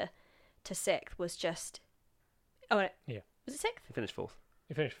it to 6th was just. Oh, Yeah. Was it 6th? He finished 4th.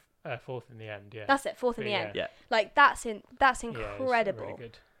 He finished 4th in the end. Yeah, That's it, 4th in the Yeah. end. Yeah. Like that's Yeah, incredible, it's really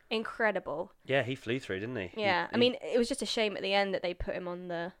good. incredible. Yeah, he flew through, didn't he? Yeah, I mean, it was just a shame at the end that they put him on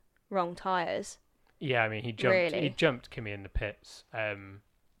the wrong tires. Yeah, I mean he jumped. Really? He jumped Kimi in the pits.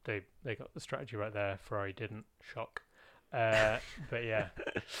 They got the strategy right there. Ferrari didn't. Shock. But yeah,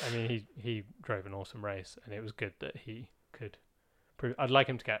 I mean he drove an awesome race, and it was good that he could prove. I'd like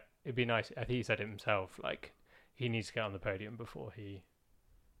him to get. It'd be nice. I think he said it himself. Like he needs to get on the podium before he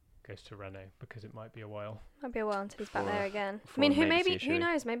goes to Renault, because it might be a while. Might be a while until he's back Before- there again. I before mean, he maybe see a who shoey.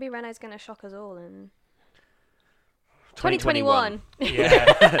 knows? Maybe Renault's going to shock us all in 2021. 2021.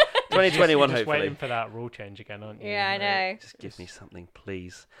 Yeah. 2021, You're just hopefully. waiting for that rule change again, aren't you? Yeah, I know. Just give me something,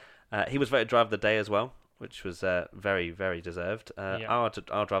 please. He was voted driver of the day as well, which was very, very deserved. Yeah. Our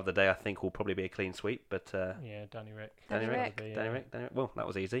driver of the day, I think, will probably be a clean sweep, but Yeah, Danny Rick. Danny Rick. Danny Rick. Well, that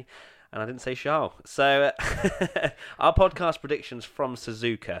was easy. And I didn't say Charles. So, our podcast predictions from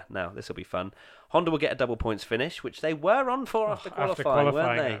Suzuka. Now, this will be fun. Honda will get a double points finish, which they were on for after qualifying,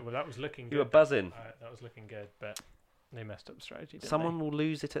 weren't they? Well, that was looking good. You were buzzing. That was looking good, but they messed up strategy, didn't Someone will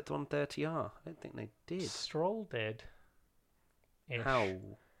lose it at 130R. I don't think they they? did. Stroll did. Ish. How?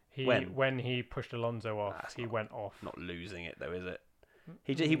 When he pushed Alonso off, That's he not- went off. Not losing it, though, is it?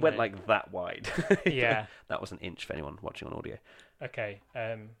 He went No. like that wide. Yeah. That was an inch for anyone watching on audio. Okay.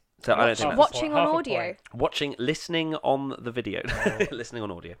 So I don't think Half a that's... Watching point- on half a audio. point. Listening on the video. Oh. Listening on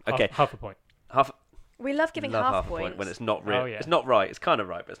audio. Half- Okay. half a point. We love giving Love half a point points. when it's not real. Oh, yeah. It's not right. It's kind of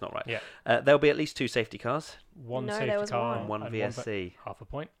right, but it's not right. Yeah. There'll be at least 2 safety cars One No, safety there was car and one and VSC. half a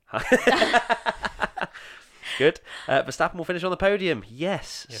point. Good. Verstappen will finish on the podium.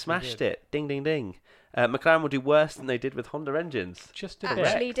 Yes, Yes, he smashed did. it. Ding, ding, ding. McLaren will do worse than they did with Honda engines. Just a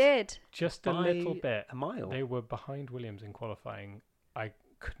Actually bit. did. Just a By little bit. A mile. They were behind Williams in qualifying. I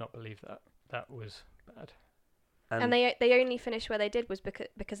could not believe that. That was bad. And they only finished where they did was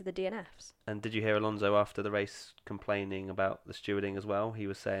because of the DNFs. And did you hear Alonso after the race complaining about the stewarding as well? He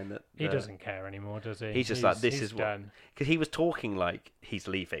was saying that He doesn't care anymore, does he? He's just like, this he's is what- done. because he was talking like he's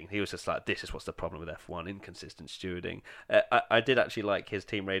leaving. He was just like, this is what's the problem with F1, inconsistent stewarding. I did actually like his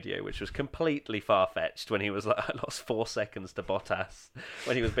team radio, which was completely far-fetched when he was like, I lost 4 seconds to Bottas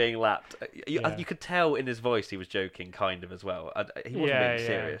when he was being lapped. Yeah. You could tell in his voice he was joking kind of as well. He wasn't being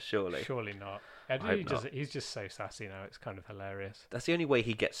serious, surely. Surely not. I hope not. He's just so sassy now. It's kind of hilarious. That's the only way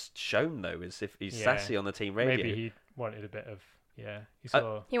he gets shown, though, is if he's Yeah. sassy on the team radio. Maybe he wanted a bit of He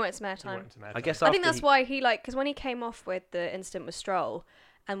saw. He wanted some he airtime. wanted some I airtime. guess I think after that's why he because when he came off with the incident with Stroll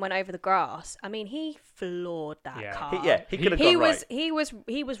and went over the grass, I mean, he floored that Yeah. car. he could have He gone was right.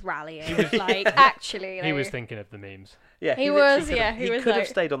 he was rallying like actually. He was like- thinking of the memes. Yeah, He literally was, could have- yeah, he was could have like-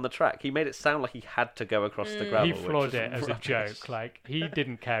 stayed on the track. He made it sound like he had to go across the gravel. He which floored was it as a rubbish. joke. Like he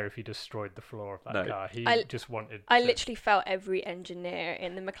didn't care if he destroyed the floor of that No. car. He I- just wanted. I to- literally felt every engineer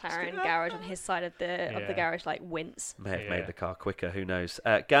in the McLaren garage on his side of the Yeah. garage like wince. May have Yeah. made the car quicker. Who knows?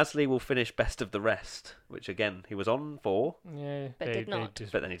 Gasly will finish best of the rest, which again he was on for, Yeah, But they, did they not.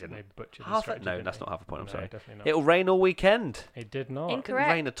 just, but then he didn't. They butchered Half the a, strategy. no, didn't that's they? not half a point. I'm No, sorry. definitely not. It'll rain all weekend. It did not. Incorrect.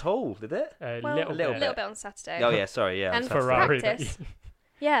 Didn't rain at all, did it? A Well, little, a little a bit. little bit on Saturday. Oh yeah, sorry, yeah. And on for Saturday. Ferrari. that practice.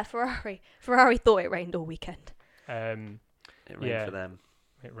 Yeah, Ferrari. Ferrari thought it rained all weekend. It rained Yeah. for them.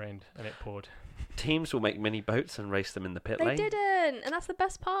 It rained and it poured. Teams will make mini boats and race them in the pit They lane. didn't, and that's the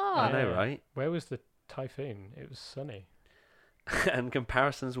best part. I know, Yeah. right? Where was the typhoon? It was sunny. And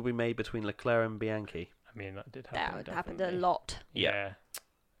comparisons will be made between Leclerc and Bianchi. I mean, that did happen. That happened a definitely. lot. Yeah. You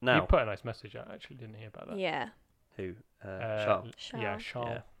Now, put a nice message out. I actually didn't hear about that. Yeah. who? Uh, Charles. Yeah, Charles. Charles.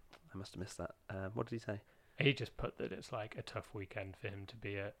 Yeah. I must have missed that. What did he say? He just put that it's like a tough weekend for him to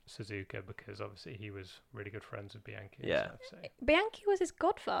be at Suzuka because obviously he was really good friends with Bianchi. And Yeah. stuff, so. Bianchi was his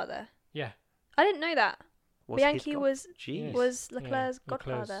godfather. Yeah. I didn't know that. What's his Bianchi god- was Jeez. was Leclerc's Yeah,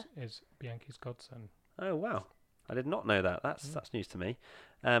 godfather. is Bianchi's godson. Oh wow, I did not know that. That's news to me.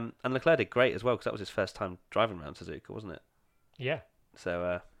 And Leclerc did great as well because that was his first time driving around Suzuka, wasn't it? Yeah. So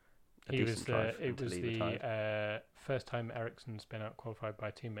a He was decent the drive it was until he retired. the first time Ericsson's been out qualified by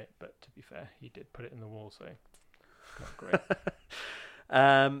a teammate, but to be fair, he did put it in the wall, so not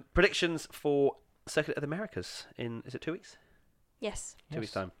great. Predictions for Circuit of the Americas in, is it 2 weeks? Yes. 2 weeks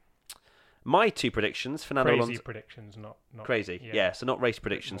Yes. time. My 2 predictions, Fernando Crazy Alonso. predictions, not Crazy, yeah. So not race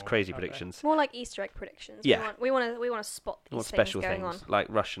predictions, more crazy out there. predictions. More like Easter egg predictions. Yeah. We want to spot I want these things special going things on. like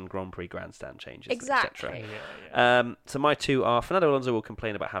Russian Grand Prix grandstand changes, Exactly. etc. Yeah. So my 2 are Fernando Alonso will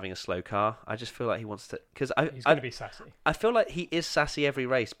complain about having a slow car. I just feel like he wants to because He's going to be sassy. I feel like he is sassy every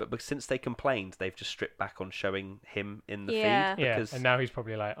race, but since they complained, they've just stripped back on showing him in the Yeah. feed. Yeah, Because and now he's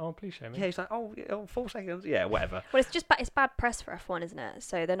probably like, "Oh, please show me." yeah, he's like, oh, 4 seconds, yeah, whatever. Well, it's just it's bad press for F1, isn't it?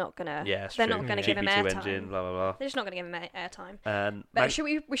 So they're not gonna. Yeah, it's They're true. not gonna Yeah. give him GP2 airtime. engine, blah blah blah. They're just not gonna give him airtime. And But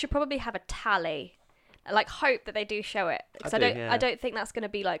we should probably have a tally. Like hope that they do show it because I do, I yeah. don't think that's going to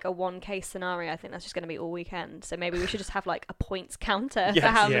be like a one case scenario. I think that's just going to be all weekend. So maybe we should just have like a points counter for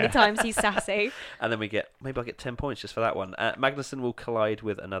Yes. how many Yeah. times he's sassy. and then maybe I'll get 10 points just for that one. Magnussen will collide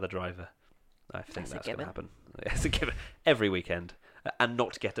with another driver. I think That's a that's going to given. happen. It's a given every weekend, and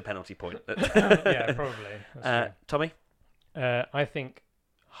not get a penalty point. Yeah, probably. That's Tommy, true. I think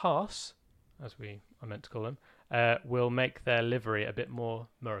Haas, as I meant to call him, will make their livery a bit more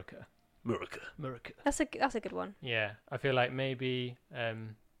Murica. Murica. That's a good one. Yeah, I feel like maybe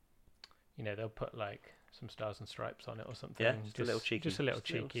they'll put like some stars and stripes on it or something. Yeah, just a little cheeky. Just a little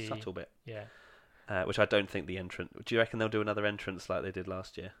cheeky. Subtle bit. Yeah. Which I don't think the entrant... Do you reckon they'll do another entrance like they did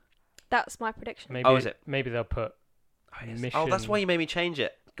last year? That's my prediction. Maybe, is it? Maybe they'll put mission... that's why you made me change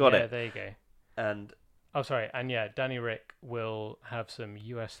it. Got Yeah, it. there you go. And... Oh, sorry. And yeah, Danny Rick will have some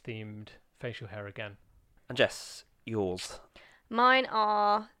US-themed facial hair again. And Jess, yours. Mine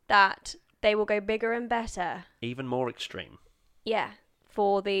are that they will go bigger and better. Even more extreme. Yeah,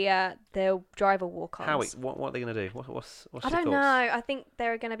 for the driver walk-ons. How? What are they going to do? What's I your don't know. thoughts? I think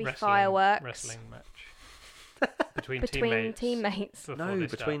there are going to be Wrestling- fireworks Wrestling match. between teammates. before No, they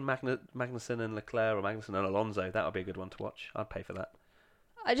between Magnussen and Leclerc or Magnussen and Alonso. That would be a good one to watch. I'd pay for that.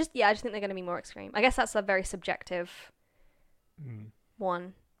 I just think they're going to be more extreme. I guess that's a very subjective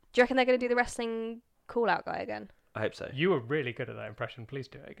one. Do you reckon they're going to do the wrestling call-out guy again? I hope so. You were really good at that impression. Please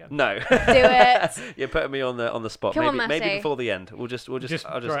do it again. No. Do it. You're putting me on the spot. Come on, maybe Matty. before the end. I'll just throw it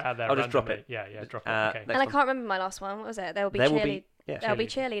out there I'll just drop randomly. it. Yeah, drop it. Okay. Next And I one. can't remember my last one. What was it? There'll be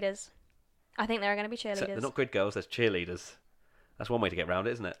cheerleaders. I think there are going to be cheerleaders. So they're not grid girls, there's cheerleaders. That's one way to get around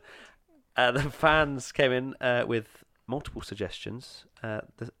it, isn't it? The fans came in with multiple suggestions.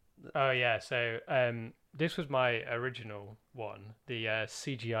 Oh yeah, so this was my original one, the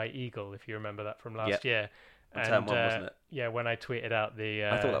CGI eagle, if you remember that from last year. Turn one, wasn't it? Yeah, when I tweeted out the...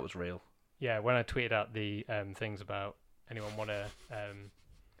 I thought that was real. Yeah, when I tweeted out the things about anyone want to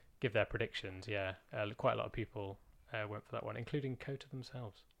give their predictions, quite a lot of people went for that one, including Kota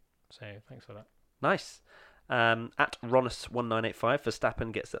themselves. So thanks for that. Nice. At Ronus1985,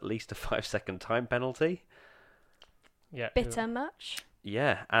 Verstappen gets at least a 5-second time penalty. Yeah. Bitter much?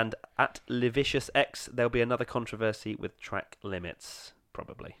 Yeah, and at Livicious's, there'll be another controversy with track limits,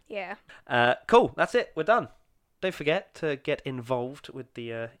 probably. Yeah. Cool, that's it, we're done. Don't forget to get involved with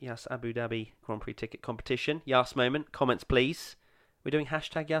the Yas Abu Dhabi Grand Prix ticket competition. Yas Moment, comments please. We're doing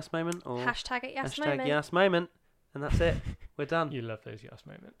hashtag Yas Moment? Or Hashtag it Yas hashtag Moment. Yas Moment. And that's it, we're done. You love those Yas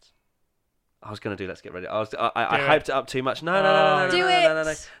moments. I was going to do Let's Get Ready. I hyped it up too much. No. Do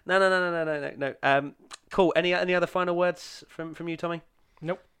it. No. Cool. Any other final words from you, Tommy?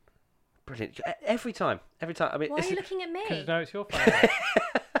 Nope. Brilliant. Every time. I mean, Why are you looking at me? Because now it's your final.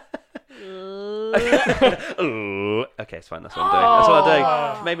 Okay, it's fine. That's what I'm doing. That's what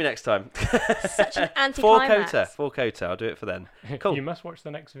I'm doing. Maybe next time. Such an anticlimax. For Kota. I'll do it for then. Cool. You must watch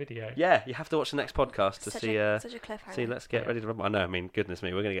the next video. Yeah, you have to watch the next podcast to Such see. a cliffhanger. See, Let's Get Ready to Rumble. I know. I mean, goodness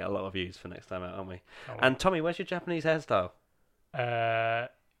me, we're going to get a lot of views for next time out, aren't we? Oh. And Tommy, where's your Japanese hairstyle?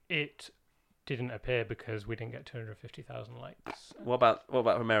 It didn't appear because we didn't get 250,000 likes. What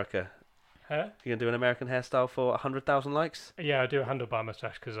about America? Huh? You gonna do an American hairstyle for 100,000 likes? Yeah, I'll do a handlebar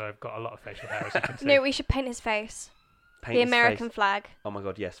mustache because I've got a lot of facial hair, as you can see. No, we should paint his face. Paint The his American face. flag. Oh my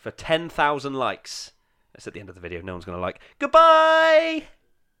god, yes. For 10,000 likes. That's at the end of the video. No one's gonna like. Goodbye!